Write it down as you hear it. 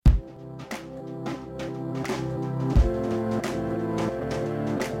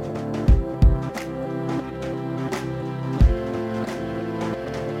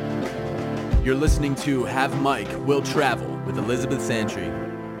You're listening to Have Mike Will Travel with Elizabeth Santry.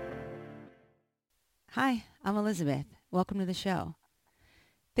 Hi, I'm Elizabeth. Welcome to the show.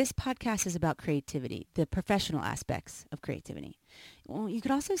 This podcast is about creativity, the professional aspects of creativity. Well, you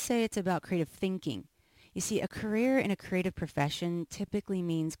could also say it's about creative thinking. You see, a career in a creative profession typically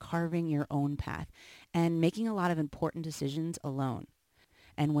means carving your own path and making a lot of important decisions alone.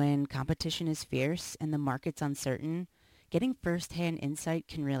 And when competition is fierce and the market's uncertain, getting first-hand insight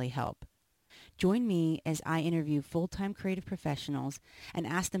can really help. Join me as I interview full-time creative professionals and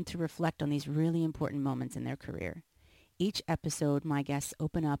ask them to reflect on these really important moments in their career. Each episode, my guests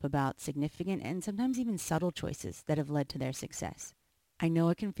open up about significant and sometimes even subtle choices that have led to their success. I know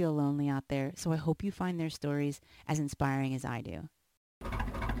it can feel lonely out there, so I hope you find their stories as inspiring as I do.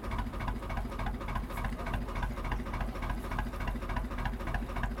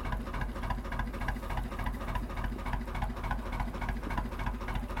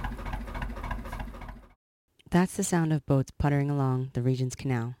 That's the sound of boats puttering along the Regent's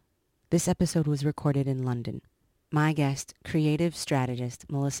Canal. This episode was recorded in London. My guest, creative strategist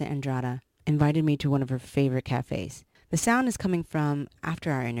Melissa Andrada, invited me to one of her favorite cafes. The sound is coming from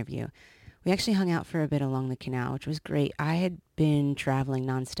after our interview. We actually hung out for a bit along the canal, which was great. I had been traveling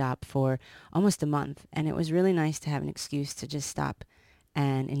nonstop for almost a month, and it was really nice to have an excuse to just stop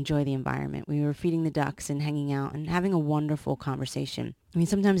and enjoy the environment. We were feeding the ducks and hanging out and having a wonderful conversation. I mean,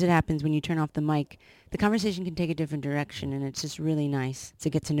 sometimes it happens when you turn off the mic, the conversation can take a different direction, and it's just really nice to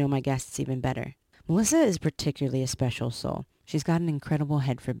get to know my guests even better. Melissa is particularly a special soul. She's got an incredible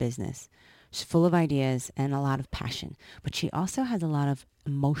head for business. She's full of ideas and a lot of passion, but she also has a lot of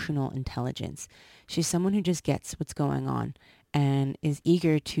emotional intelligence. She's someone who just gets what's going on and is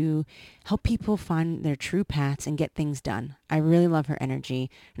eager to help people find their true paths and get things done. I really love her energy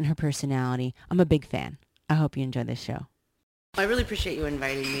and her personality. I'm a big fan. I hope you enjoy this show. I really appreciate you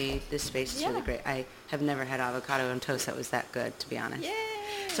inviting me. This space is really great. I have never had avocado on toast that was that good, to be honest. Yay!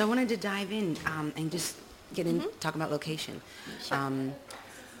 So I wanted to dive in and just get in, talk about location. Sure.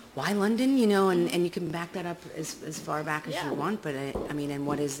 Why London, and you can back that up as far back as you want, but and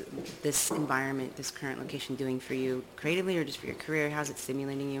what is this environment, this current location doing for you creatively or just for your career? How's it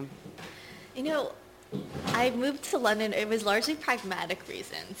stimulating you? I moved to London. It was largely pragmatic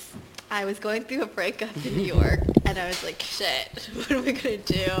reasons. I was going through a breakup in New York, and I was like, shit, what am I going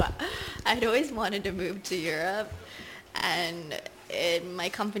to do? I'd always wanted to move to Europe, and my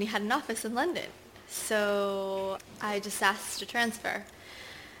company had an office in London. So I just asked to transfer.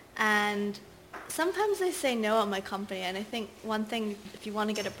 And sometimes they say no at my company, and I think one thing, if you want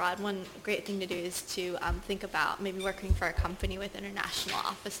to get abroad, one great thing to do is to think about maybe working for a company with international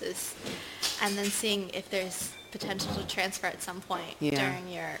offices and then seeing if there's potential to transfer at some point during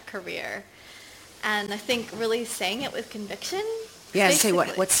your career. And I think really saying it with conviction. Yeah, say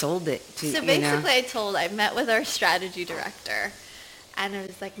what sold it to you. So basically I met with our strategy director, and I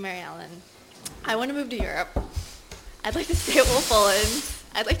was like, Mary Ellen, I want to move to Europe. I'd like to stay at Wolf Olins.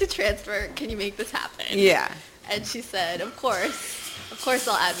 I'd like to transfer. Can you make this happen? Yeah. And she said, of course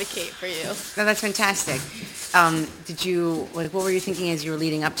I'll advocate for you. No, that's fantastic. What were you thinking as you were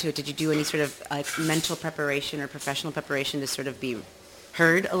leading up to it? Did you do any sort of mental preparation or professional preparation to sort of be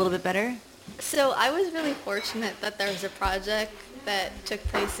heard a little bit better? So I was really fortunate that there was a project that took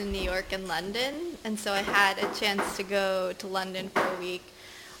place in New York and London. And so I had a chance to go to London for a week.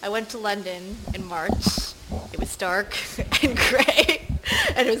 I went to London in March. It was dark and gray.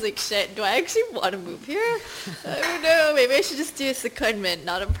 And I was like, shit, do I actually want to move here? I don't know. Maybe I should just do a secondment,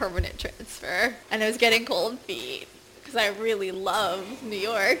 not a permanent transfer. And I was getting cold feet because I really love New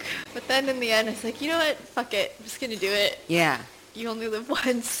York. But then in the end, I was like, you know what? Fuck it. I'm just going to do it. Yeah. You only live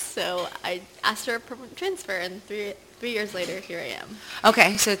once. So I asked for a permanent transfer, and three years later, here I am.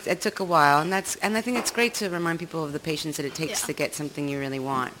 Okay, so it took a while. And I think it's great to remind people of the patience that it takes to get something you really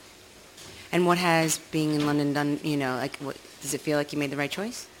want. And what has being in London done, does it feel like you made the right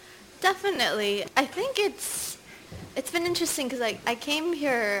choice? Definitely. I think it's been interesting because I came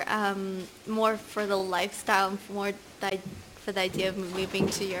here more for the lifestyle and more for the idea of moving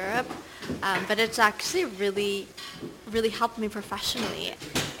to Europe. But it's actually really, really helped me professionally.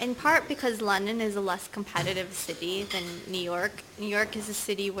 In part because London is a less competitive city than New York. New York is a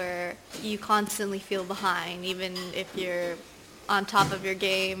city where you constantly feel behind, even if you're on top of your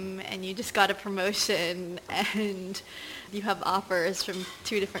game and you just got a promotion and you have offers from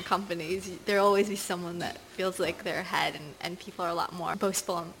 2 different companies. There'll always be someone that feels like they're ahead, and people are a lot more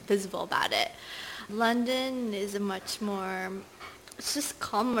boastful and visible about it. London is a much more, it's just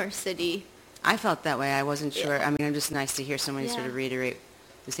calmer city. I felt that way. I wasn't sure. I mean, I'm just nice to hear someone sort of reiterate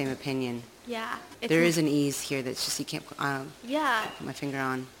the same opinion. Yeah. There is an ease here that's just you can't put my finger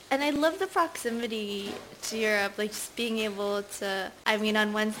on. And I love the proximity to Europe, like just being able to, I mean,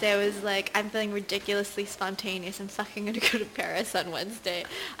 on Wednesday I was like, I'm feeling ridiculously spontaneous. I'm fucking going to go to Paris on Wednesday.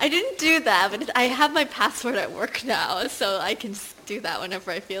 I didn't do that, but I have my passport at work now, so I can just do that whenever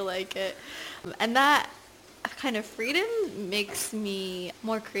I feel like it. And that kind of freedom makes me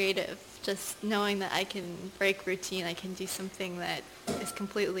more creative. Just knowing that I can break routine, I can do something that is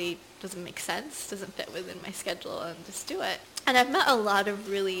completely doesn't make sense, doesn't fit within my schedule, and just do it. And I've met a lot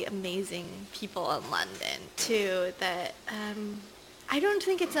of really amazing people in London too. That I don't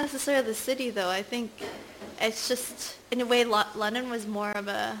think it's necessarily the city though. I think it's just in a way London was more of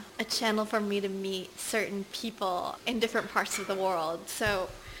a channel for me to meet certain people in different parts of the world. So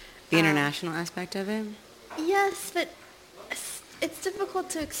The international aspect of it? yes, but it's difficult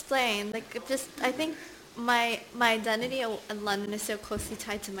to explain. Like, I think my identity in London is so closely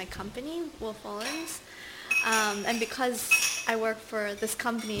tied to my company, Wolf Owens. And because I work for this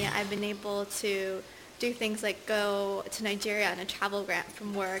company, I've been able to do things like go to Nigeria on a travel grant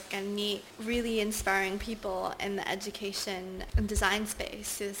from work and meet really inspiring people in the education and design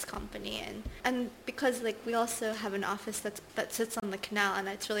space to this company. And because like we also have an office that sits on the canal, and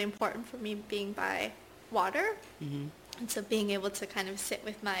it's really important for me being by water. Mm-hmm. And so being able to kind of sit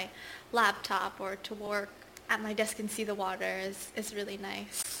with my laptop or to work at my desk and see the water is really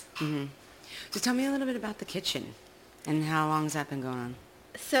nice. Mm-hmm. So tell me a little bit about the kitchen and how long has that been going on?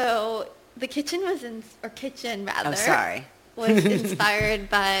 So the kitchen was Oh, sorry. was inspired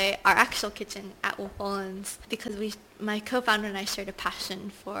by our actual kitchen at Wolf Owens because my co-founder and I shared a passion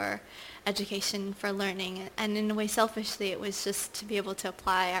for education, for learning, and in a way selfishly it was just to be able to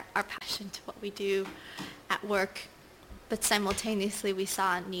apply our passion to what we do at work. But simultaneously, we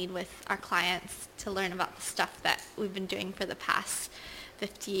saw a need with our clients to learn about the stuff that we've been doing for the past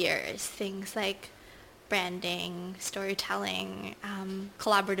 50 years. Things like branding, storytelling,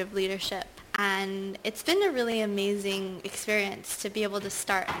 collaborative leadership. And it's been a really amazing experience to be able to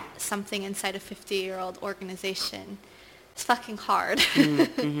start something inside a 50-year-old organization. It's fucking hard,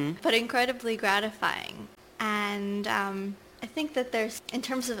 mm-hmm. but incredibly gratifying. And I think that there's, in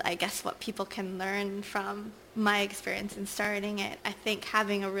terms of, I guess, what people can learn from my experience in starting it, I think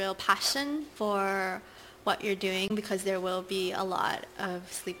having a real passion for what you're doing, because there will be a lot of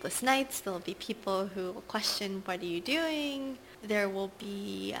sleepless nights. There will be people who will question, what are you doing? There will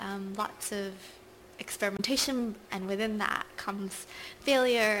be lots of experimentation, and within that comes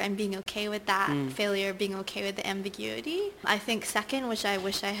failure and being okay with that. Failure, being okay with the ambiguity. I think second, which I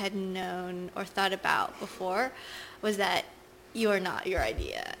wish I had known or thought about before, was that you are not your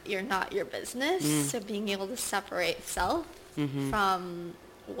idea. You're not your business. So being able to separate self from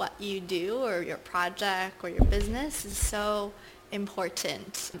what you do or your project or your business is so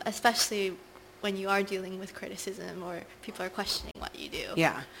important, especially when you are dealing with criticism or people are questioning what you do.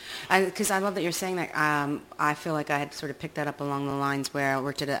 Yeah, because I love that you're saying that. I feel like I had sort of picked that up along the lines where I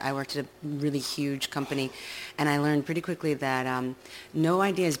worked at a really huge company, and I learned pretty quickly that no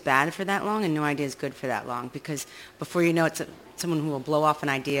idea is bad for that long and no idea is good for that long, because before you know it, someone who will blow off an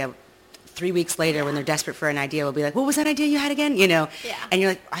idea 3 weeks later when they're desperate for an idea will be like, what was that idea you had again? You know? Yeah. And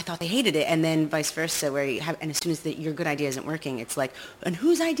you're like, I thought they hated it. And then vice versa, where you have, and as soon as your good idea isn't working, it's like, and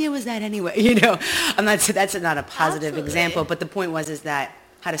whose idea was that anyway? You know, that's not a positive Absolutely. example, but the point is that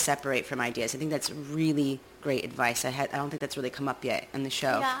how to separate from ideas. I think that's really great advice. I don't think that's really come up yet in the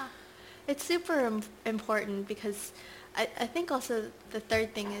show. Yeah, it's super important because I think also the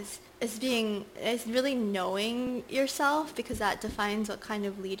third thing is really knowing yourself, because that defines what kind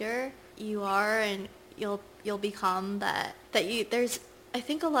of leader you are, and you'll become there's I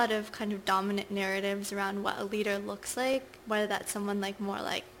think a lot of kind of dominant narratives around what a leader looks like, whether that's someone like more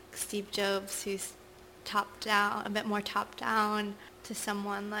like Steve Jobs, who's a bit more top down, to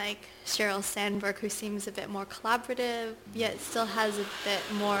someone like Sheryl Sandberg, who seems a bit more collaborative, yet still has a bit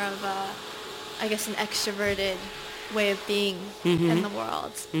more of an extroverted way of being in the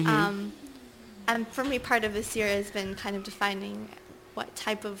world. And for me, part of this year has been kind of defining what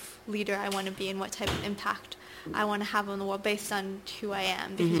type of leader I want to be and what type of impact I want to have on the world based on who I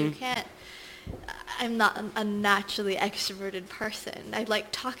am. Because I'm not a naturally extroverted person. I like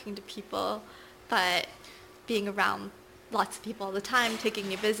talking to people, but being around lots of people all the time, taking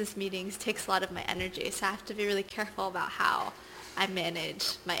new business meetings, takes a lot of my energy. So I have to be really careful about how I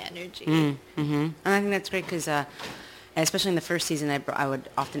manage my energy. And I think that's great because, especially in the first season, I would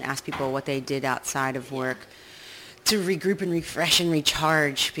often ask people what they did outside of work to regroup and refresh and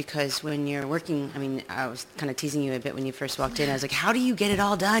recharge, because when you're working, I mean, I was kind of teasing you a bit when you first walked in. I was like, how do you get it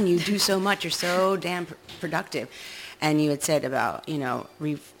all done? You do so much. You're so damn productive. And you had said about,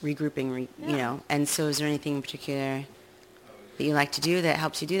 regrouping, and so is there anything in particular? that you like to do that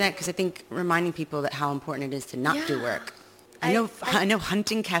helps you do that? Because I think reminding people that how important it is to not do work. I know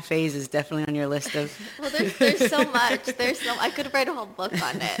hunting cafes is definitely on your list of... Well, there's so much. I could write a whole book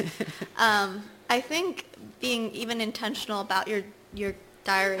on it. I think being even intentional about your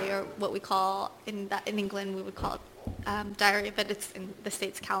diary, or what we call, in England, we would call it diary, but it's in the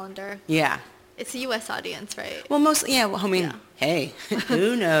States calendar. Yeah. It's a U.S. audience, right? Well, mostly, yeah. Well, I mean, hey,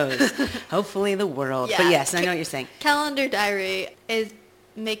 who knows? Hopefully the world. Yeah. But yes, I know what you're saying. Calendar diary is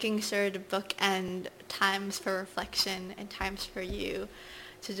making sure to bookend times for reflection and times for you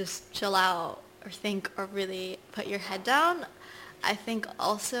to just chill out or think or really put your head down. I think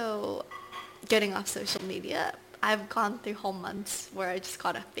also getting off social media. I've gone through whole months where I just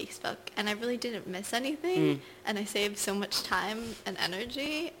got off Facebook and I really didn't miss anything, and I saved so much time and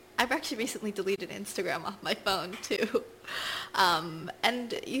energy. I've actually recently deleted Instagram off my phone too.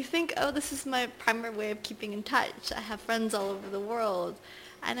 And you think, oh, this is my primary way of keeping in touch. I have friends all over the world.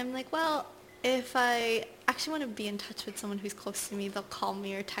 And I'm like, well, if I actually want to be in touch with someone who's close to me, they'll call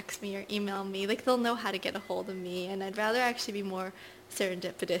me or text me or email me. Like, they'll know how to get a hold of me. And I'd rather actually be more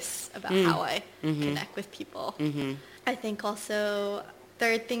serendipitous about how I connect with people. I think also,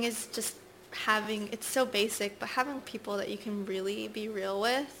 third thing is just it's so basic, but having people that you can really be real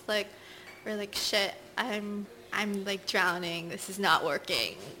with, like, we're like, shit, I'm like drowning, this is not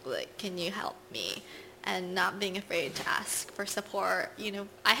working, like, can you help me? And not being afraid to ask for support. You know,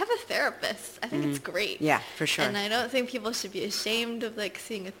 I have a therapist. I think it's great. Yeah, for sure. And I don't think people should be ashamed of, like,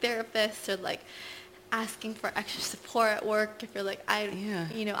 seeing a therapist or, like, asking for extra support at work if you're like, I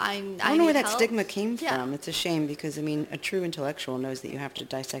don't know where that help. Stigma came from. It's a shame because, I mean, a true intellectual knows that you have to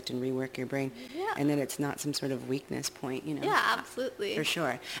dissect and rework your brain, and that it's not some sort of weakness point, you know. Yeah, absolutely. For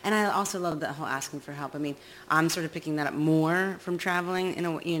sure. And I also love that whole asking for help. I mean, I'm sort of picking that up more from traveling.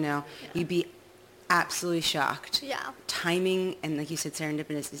 You'd be absolutely shocked. Yeah. Timing and, like you said,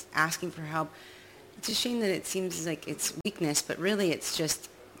 serendipitous is asking for help. It's a shame that it seems like it's weakness, but really it's just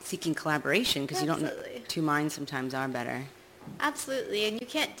seeking collaboration because you don't know, two minds sometimes are better. Absolutely, and you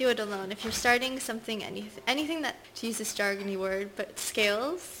can't do it alone. If you're starting something, anything that, to use this jargony word, but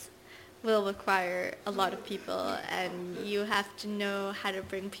scales, will require a lot of people, and you have to know how to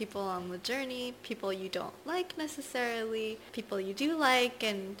bring people on the journey, people you don't like necessarily, people you do like,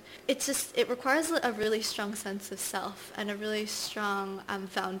 and it requires a really strong sense of self and a really strong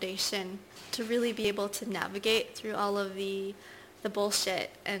foundation to really be able to navigate through all of the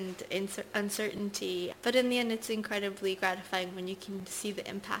bullshit and uncertainty. But in the end, it's incredibly gratifying when you can see the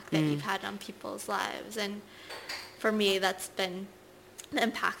impact that you've had on people's lives. And for me, that's been the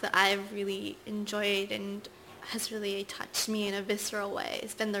impact that I've really enjoyed and has really touched me in a visceral way.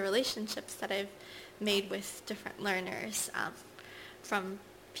 It's been the relationships that I've made with different learners, from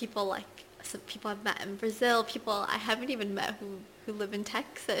people people I've met in Brazil, people I haven't even met who live in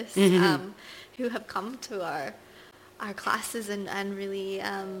Texas, who have come to our classes and really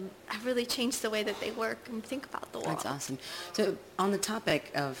have really changed the way that they work and think about the world. That's awesome. So on the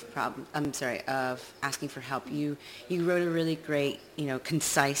topic of of asking for help, you wrote a really great,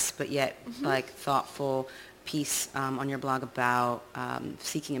 concise but yet like thoughtful piece on your blog about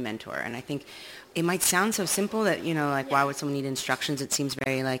seeking a mentor. And I think it might sound so simple that, why would someone need instructions? It seems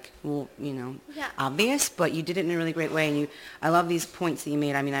very obvious, but you did it in a really great way. And I love these points that you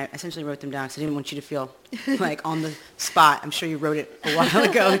made. I mean, I essentially wrote them down because I didn't want you to feel like on the spot. I'm sure you wrote it a while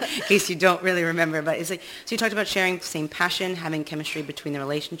ago in case you don't really remember. But it's like, so you talked about sharing the same passion, having chemistry between the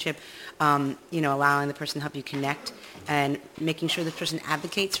relationship, allowing the person to help you connect and making sure the person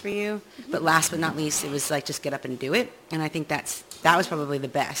advocates for you. But last but not least, it was like, just get up and do it. And I think that was probably the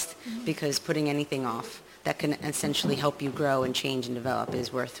best because putting anything off that can essentially help you grow and change and develop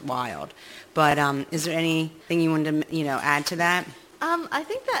is worthwhile. But is there anything you wanted to, add to that? I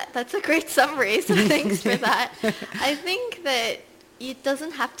think that's a great summary, so thanks for that. I think that it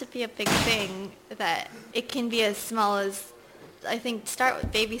doesn't have to be a big thing, that it can be as small as, I think, start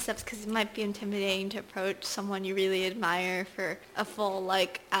with baby steps because it might be intimidating to approach someone you really admire for a full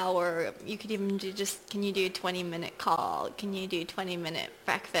hour. You could even can you do a 20-minute call? Can you do a 20-minute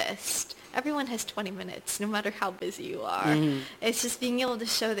breakfast? Everyone has 20 minutes, no matter how busy you are. It's just being able to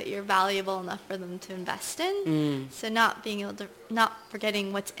show that you're valuable enough for them to invest in. So not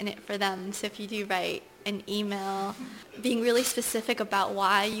forgetting what's in it for them. So if you do write an email, being really specific about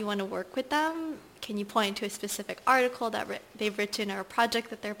why you want to work with them. Can you point to a specific article that they've written or a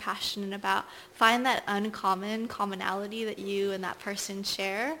project that they're passionate about? Find that commonality that you and that person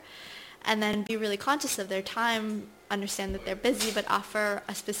share, and then be really conscious of their time. Understand that they're busy, but offer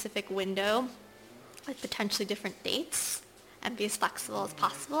a specific window with potentially different dates and be as flexible as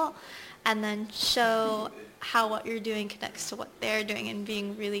possible, and then show how what you're doing connects to what they're doing, and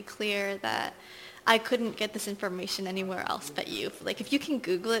being really clear that I couldn't get this information anywhere else but you. Like, if you can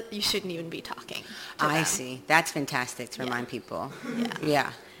Google it, you shouldn't even be talking to I them. see. That's fantastic to remind people. Yeah.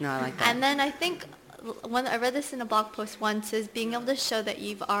 Yeah. No, I like that. And then I think when I read this in a blog post once, is being able to show that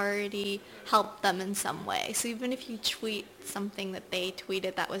you've already helped them in some way. So even if you tweet something that they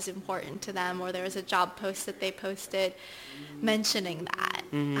tweeted that was important to them, or there was a job post that they posted mentioning that,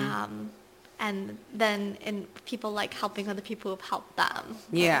 and then in people like helping other people who've helped them.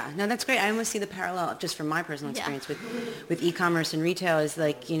 Yeah, no, that's great. I almost see the parallel just from my personal experience with e-commerce and retail is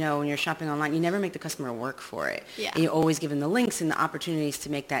like, you know, when you're shopping online, you never make the customer work for it. Yeah. And you always give them the links and the opportunities to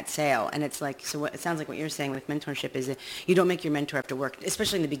make that sale. And it's like, so what, it sounds like what you're saying with mentorship is that you don't make your mentor have to work,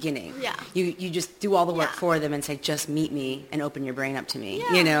 especially in the beginning. Yeah. You just do all the work Yeah. for them and say, just meet me and open your brain up to me.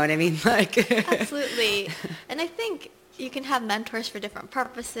 Yeah. You know what I mean? Like, Absolutely. And I think you can have mentors for different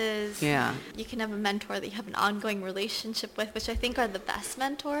purposes. Yeah. You can have a mentor that you have an ongoing relationship with, which I think are the best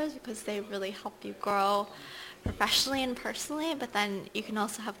mentors because they really help you grow professionally and personally. But then you can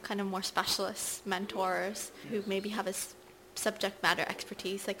also have kind of more specialist mentors who maybe have a subject matter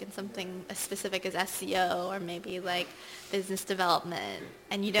expertise, like in something as specific as SEO or maybe like business development.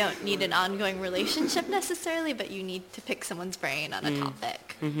 And you don't need an ongoing relationship necessarily, but you need to pick someone's brain on a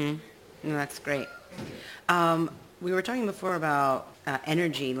topic. No, that's great. We were talking before about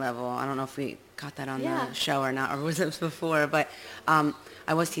energy level. I don't know if we got that on Yeah. the show or not, or was it before? But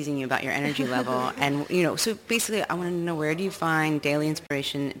I was teasing you about your energy level. And, you know, so basically I wanted to know, where do you find daily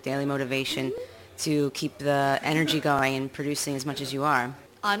inspiration, daily motivation to keep the energy going and producing as much as you are?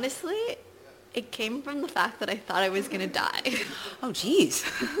 Honestly, it came from the fact that I thought I was going to die. Oh, geez.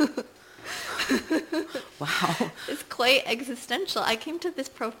 Wow. It's quite existential. I came to this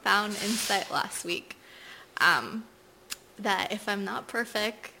profound insight last week that if I'm not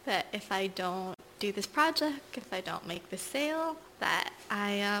perfect, that if I don't do this project, if I don't make this sale, that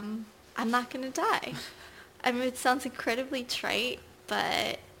I'm not going to die. I mean, it sounds incredibly trite,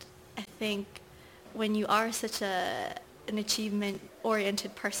 but I think when you are such an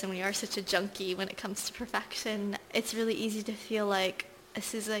achievement-oriented person, when you are such a junkie when it comes to perfection, it's really easy to feel like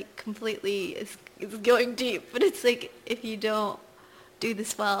this is like completely, it's going deep, but it's like if you don't do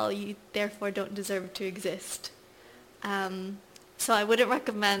this well, you therefore don't deserve to exist. So I wouldn't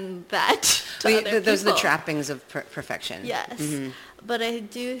recommend that to other people. Those are the trappings of perfection. Yes. But I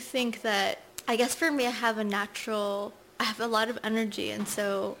do think that, I guess for me, I have a lot of energy, and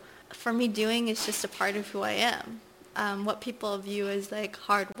so for me, doing is just a part of who I am. What people view as like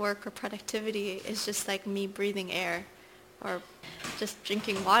hard work or productivity is just like me breathing air or just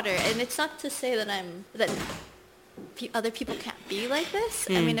drinking water. And it's not to say that other people can't be like this.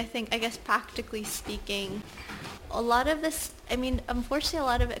 I mean, I guess practically speaking, a lot of this, I mean, unfortunately, a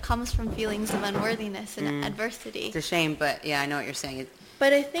lot of it comes from feelings of unworthiness and adversity. It's a shame, but yeah, I know what you're saying.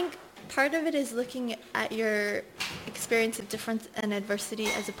 But I think part of it is looking at your experience of difference and adversity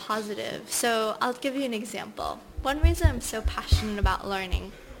as a positive. So I'll give you an example. One reason I'm so passionate about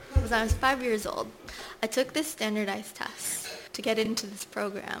learning was I was 5 years old. I took this standardized test to get into this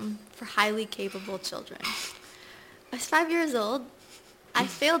program for highly capable children. I was 5 years old. I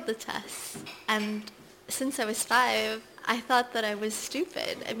failed the test. And since I was 5, I thought that I was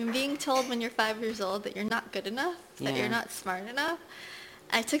stupid. I mean, being told when you're 5 years old that you're not good enough, that you're not smart enough.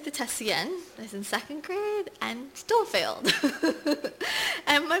 I took the test again. I was in 2nd grade and still failed.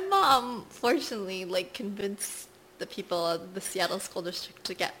 And my mom, fortunately, convinced the people of the Seattle School District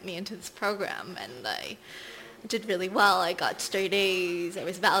to get me into this program, and I did really well. I got straight A's. I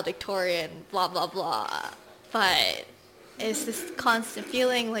was valedictorian, blah, blah, blah. But it's this constant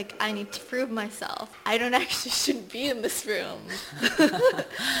feeling like I need to prove myself. I shouldn't be in this room. But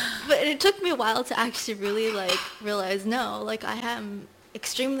it took me a while to actually really realize, no, I am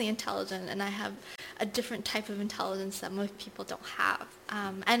extremely intelligent, and I have a different type of intelligence that most people don't have.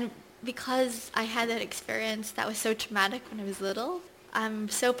 And because I had that experience that was so traumatic when I was little, I'm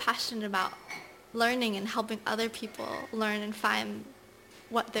so passionate about learning and helping other people learn and find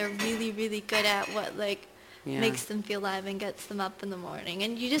what they're really, really good at, what makes them feel alive and gets them up in the morning.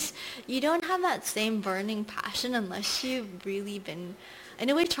 And you don't have that same burning passion unless you've really been in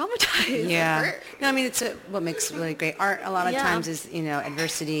a way traumatized. Yeah. Or hurt. No, I mean, it's what makes really great art a lot of times is,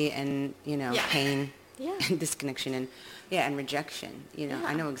 adversity and, pain and disconnection and rejection.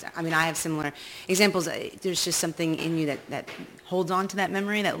 I know exactly. I mean, I have similar examples. There's just something in you that holds on to that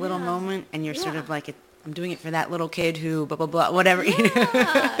memory, that little moment, and you're sort of like, I'm doing it for that little kid who blah, blah, blah, whatever.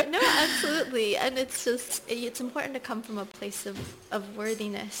 Yeah, no, absolutely. And it's important to come from a place of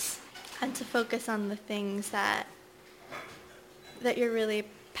worthiness and to focus on the things that that you're really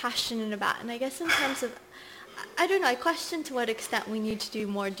passionate about. And I guess in terms of, I don't know, I question to what extent we need to do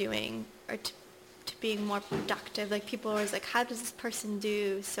more doing or to being more productive. Like people are always like, how does this person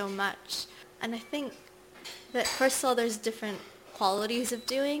do so much? And I think that first of all, there's different qualities of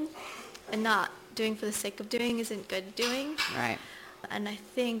doing, and not doing for the sake of doing isn't good doing. Right. And I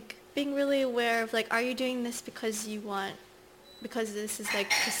think being really aware of like, are you doing this because you want, because this is like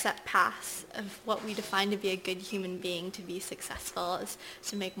the set path of what we define to be a good human being, to be successful, is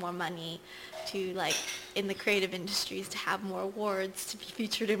to make more money, to like in the creative industries to have more awards, to be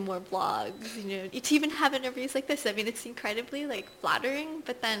featured in more blogs, you know, to even have interviews like this. I mean, it's incredibly like flattering,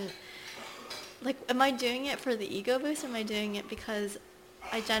 but then like, am I doing it for the ego boost? Am I doing it because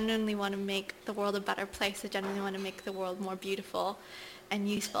I genuinely want to make the world a better place? I genuinely want to make the world more beautiful and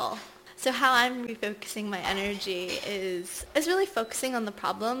useful. So how I'm refocusing my energy is really focusing on the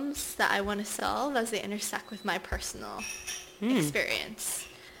problems that I want to solve as they intersect with my personal experience.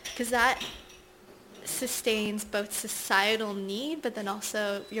 Because that sustains both societal need, but then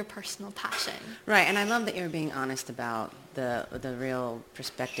also your personal passion. Right, and I love that you're being honest about the real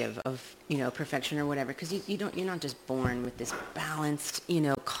perspective of, you know, perfection or whatever, because you're not just born with this balanced, you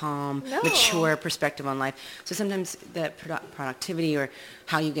know, calm, mature perspective on life. So sometimes the productivity or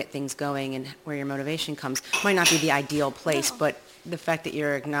how you get things going and where your motivation comes might not be the ideal place, but the fact that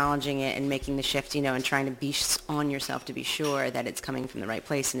you're acknowledging it and making the shift, you know, and trying to be on yourself to be sure that it's coming from the right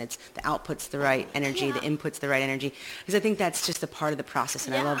place and it's the output's the right energy, the input's the right energy, because I think that's just a part of the process,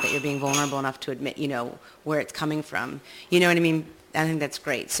 and I love that you're being vulnerable enough to admit, you know, where it's coming from. You know what I mean? I think that's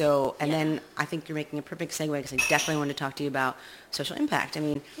great. So, and then I think you're making a perfect segue, because I definitely want to talk to you about social impact. I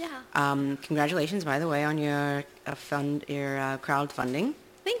mean, congratulations, by the way, on your crowdfunding.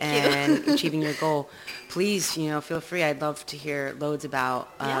 Thank you. And achieving your goal. Please, you know, feel free. I'd love to hear loads about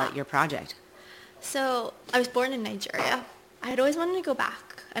your project. So I was born in Nigeria. I had always wanted to go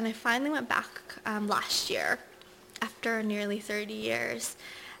back, and I finally went back last year after nearly 30 years.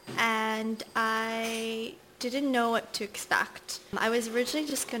 And I didn't know what to expect. I was originally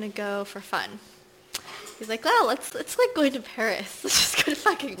just going to go for fun. He's like, well, let's like going to Paris. Let's just go to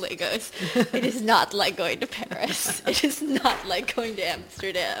fucking Lagos. It is not like going to Paris. It is not like going to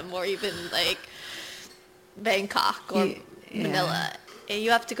Amsterdam or even like Bangkok or Manila.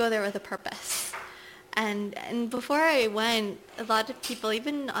 You have to go there with a purpose. And before I went, a lot of people,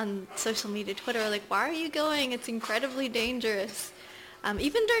 even on social media, Twitter, were like, why are you going? It's incredibly dangerous.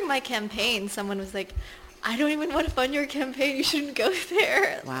 Even during my campaign, someone was like, I don't even want to fund your campaign. You shouldn't go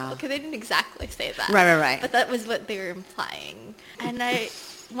there. Wow. Okay, they didn't exactly say that. Right. But that was what they were implying. And I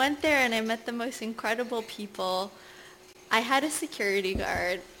went there and I met the most incredible people. I had a security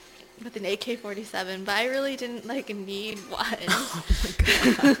guard with an AK-47, but I really didn't like need one. Oh my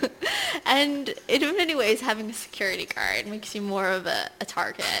God. And in many ways, having a security guard makes you more of a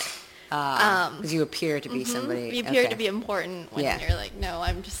target. Because you appear to be somebody. You appear to be important when you're like, no,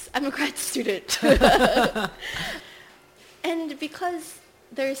 I'm a grad student. And because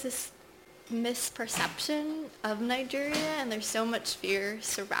there's this misperception of Nigeria and there's so much fear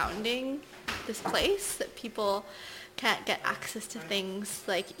surrounding this place that people can't get access to things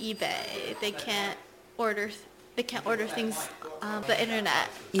like eBay. They can't order things on the internet.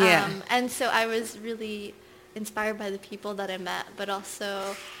 And so I was really inspired by the people that I met, but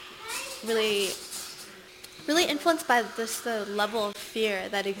also really influenced by the level of fear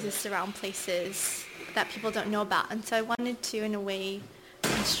that exists around places that people don't know about. And so I wanted to, in a way,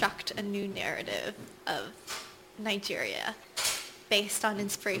 construct a new narrative of Nigeria based on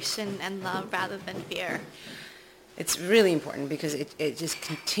inspiration and love rather than fear. It's really important because it just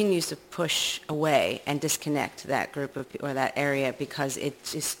continues to push away and disconnect that group of people or that area, because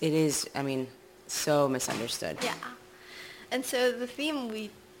it is, I mean, so misunderstood. Yeah. And so the theme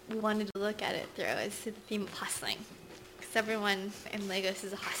we wanted to look at it through is the theme of hustling, because everyone in Lagos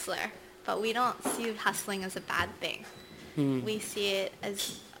is a hustler, but we don't see hustling as a bad thing. We see it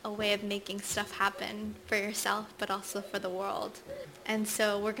as a way of making stuff happen for yourself, but also for the world. And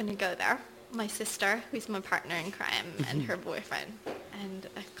so we're going to go there. My sister, who's my partner in crime, and her boyfriend, and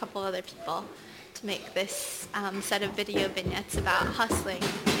a couple other people, to make this set of video vignettes about hustling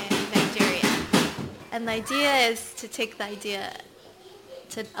in Nigeria. And the idea is to take the idea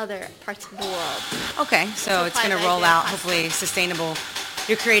to other parts of the world. Okay, so it's going to roll out, hopefully sustainable.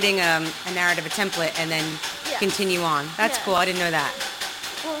 You're creating a narrative, a template, and then continue on. That's cool. I didn't know that.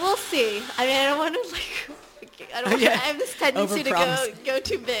 Well, we'll see. I mean, I don't want to I have this tendency to go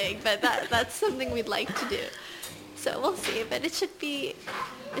too big, but that's something we'd like to do. So we'll see. But it should be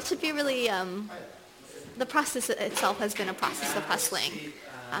really, the process itself has been a process of hustling.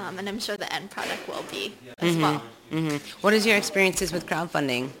 and I'm sure the end product will be as well. What is your experiences with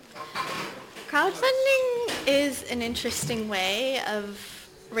crowdfunding? Crowdfunding is an interesting way of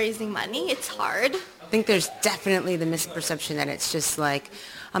raising money. It's hard. I think there's definitely the misperception that it's just like,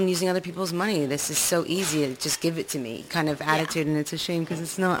 I'm using other people's money. This is so easy. Just give it to me kind of attitude. And it's a shame because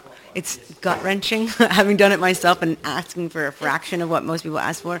it's not. It's gut-wrenching. Having done it myself and asking for a fraction of what most people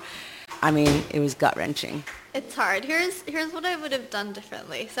ask for, I mean, it was gut-wrenching. It's hard. Here's what I would have done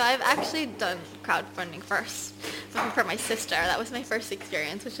differently. So I've actually done crowdfunding first for my sister. That was my first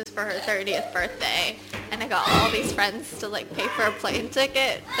experience, which was for her 30th birthday. And I got all these friends to like pay for a plane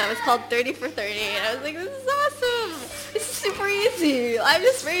ticket that was called 30 for 30. And I was like, this is awesome. This is super easy. I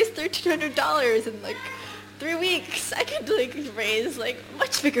just raised $1,300 in like 3 weeks. I could like raise like a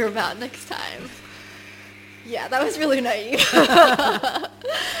much bigger amount next time. Yeah, that was really naive.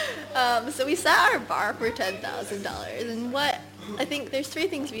 So we set our bar for $10,000, and what I think there's 3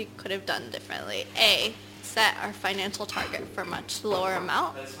 things we could have done differently. A, set our financial target for a much lower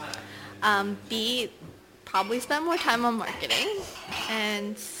amount. B, probably spend more time on marketing,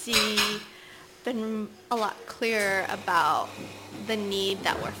 and C, been a lot clearer about the need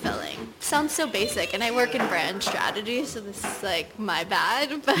that we're filling. Sounds so basic, and I work in brand strategy, so this is like my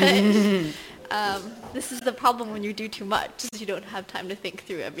bad, but this is the problem when you do too much, is you don't have time to think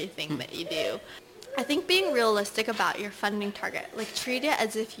through everything that you do. I think being realistic about your funding target, like treat it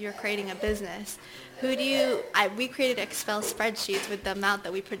as if you're creating a business. We created Excel spreadsheets with the amount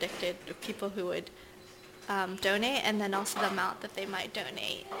that we predicted of people who would donate, and then also the amount that they might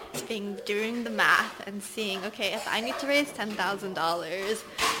donate. Doing the math and seeing, okay, if I need to raise $10,000,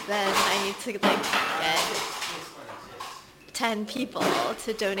 then I need to like get 10 people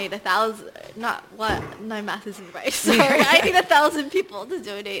to donate 1,000. Not what, my math isn't right. Sorry, I need 1,000 people to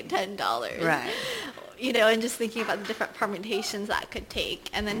donate $10. Right. You know, and just thinking about the different permutations that could take,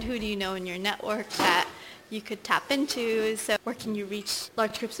 and then who do you know in your network that you could tap into? So where can you reach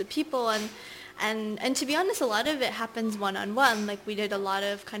large groups of people? And to be honest, a lot of it happens one-on-one. Like we did a lot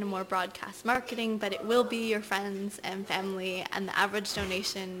of kind of more broadcast marketing, but it will be your friends and family, and the average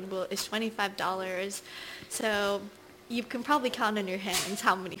donation is $25. So you can probably count on your hands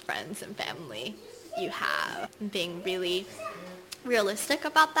how many friends and family you have, and being really realistic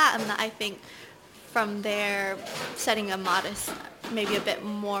about that. And I think from there, setting a modest, maybe a bit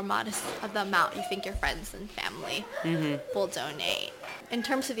more modest of the amount you think your friends and family will donate. In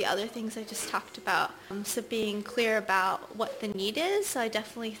terms of the other things I just talked about, so being clear about what the need is. So I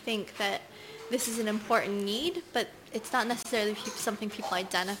definitely think that this is an important need, but it's not necessarily something people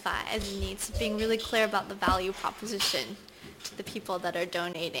identify as a need. So being really clear about the value proposition to the people that are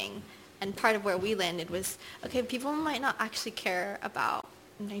donating. And part of where we landed was, okay, people might not actually care about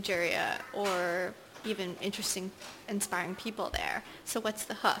Nigeria or even interesting, inspiring people there. So what's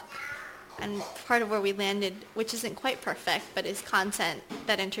the hook? And part of where we landed, which isn't quite perfect, but is content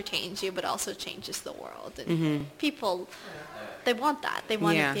that entertains you but also changes the world. And people, they want that. They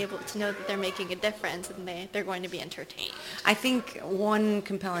want to be able to know that they're making a difference, and they're going to be entertained. I think one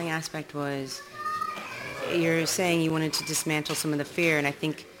compelling aspect was you're saying you wanted to dismantle some of the fear, and I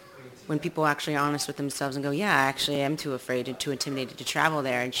think when people are actually honest with themselves and go, yeah, actually I'm too afraid and too intimidated to travel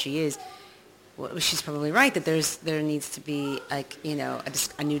there, and she is, well, she's probably right that there needs to be like, you know,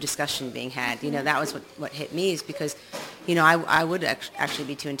 a new discussion being had. You know, that was what hit me, is because, you know, I would actually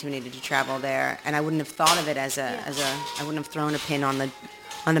be too intimidated to travel there, and I wouldn't have thought of it as a I wouldn't have thrown a pin on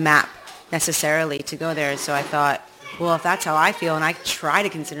the map necessarily to go there. So I thought, well, if that's how I feel, and I try to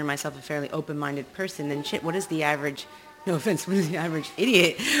consider myself a fairly open-minded person, then shit, what is the average, no offense, what does the average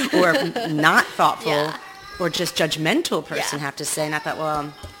idiot or not thoughtful or just judgmental person have to say? And I thought,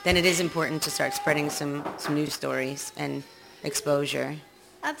 well, then it is important to start spreading some news stories and exposure.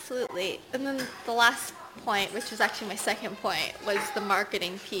 Absolutely. And then the last point, which was actually my second point, was the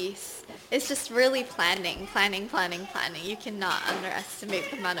marketing piece. It's just really planning. You cannot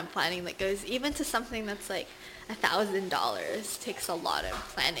underestimate the amount of planning that goes even to something that's like $1,000. Takes a lot of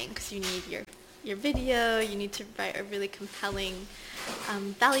planning, because you need your video, you need to write a really compelling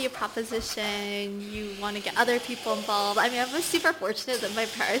value proposition, you want to get other people involved. I mean, I was super fortunate that my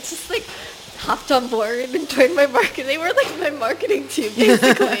parents just like hopped on board and joined my marketing. They were like my marketing team,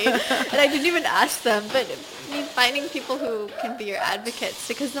 basically. And I didn't even ask them, but I mean, finding people who can be your advocates,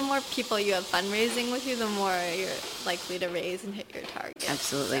 because the more people you have fundraising with you, the more you're likely to raise and hit your target.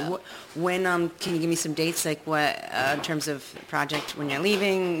 Absolutely. So. When can you give me some dates, like what in terms of project, when you're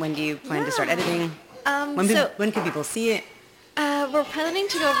leaving, when do you plan to start editing? When can people see it? We're planning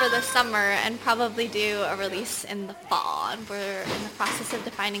to go over the summer and probably do a release in the fall. And we're in the process of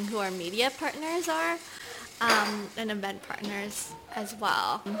defining who our media partners are. and event partners as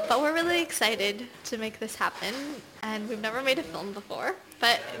well. But we're really excited to make this happen, and we've never made a film before.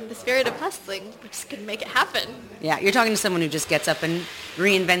 But in the spirit of hustling, we're just going to make it happen. Yeah, you're talking to someone who just gets up and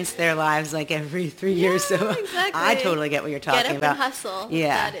reinvents their lives like every 3 years. So exactly. I totally get what you're talking Get up about. and hustle.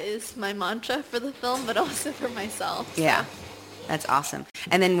 Yeah. That is my mantra for the film, but also for myself. So. Yeah. That's awesome.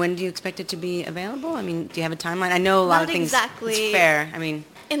 And then when do you expect it to be available? I mean, do you have a timeline? I know a lot Not of things. exactly. It's fair. I mean.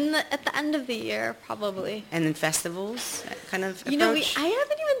 At the end of the year, probably. And then festivals, that kind of approach? You know, I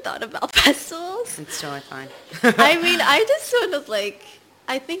haven't even thought about festivals. It's totally fine. I mean, I just sort of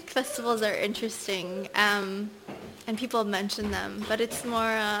I think festivals are interesting, and people have mentioned them, but it's more,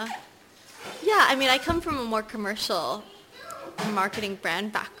 I mean, I come from a more commercial marketing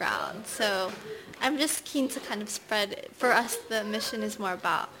brand background, so I'm just keen to kind of spread. For us, the mission is more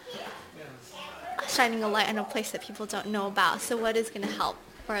about shining a light on a place that people don't know about. So what is going to help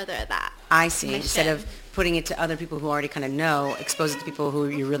further that? I see. mission? Instead of putting it to other people who already kind of know, expose it to people who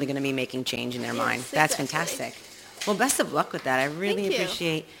you're really going to be making change in their mind. That's exactly. fantastic. Well, best of luck with that. I really Thank you.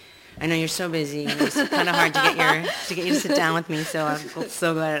 appreciate. I know you're so busy, and it's kind of hard to get you to sit down with me. So I'm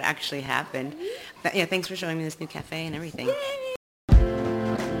so glad it actually happened. But yeah, thanks for showing me this new cafe and everything.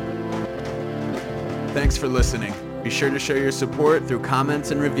 Thanks for listening. Be sure to show your support through comments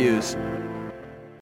and reviews.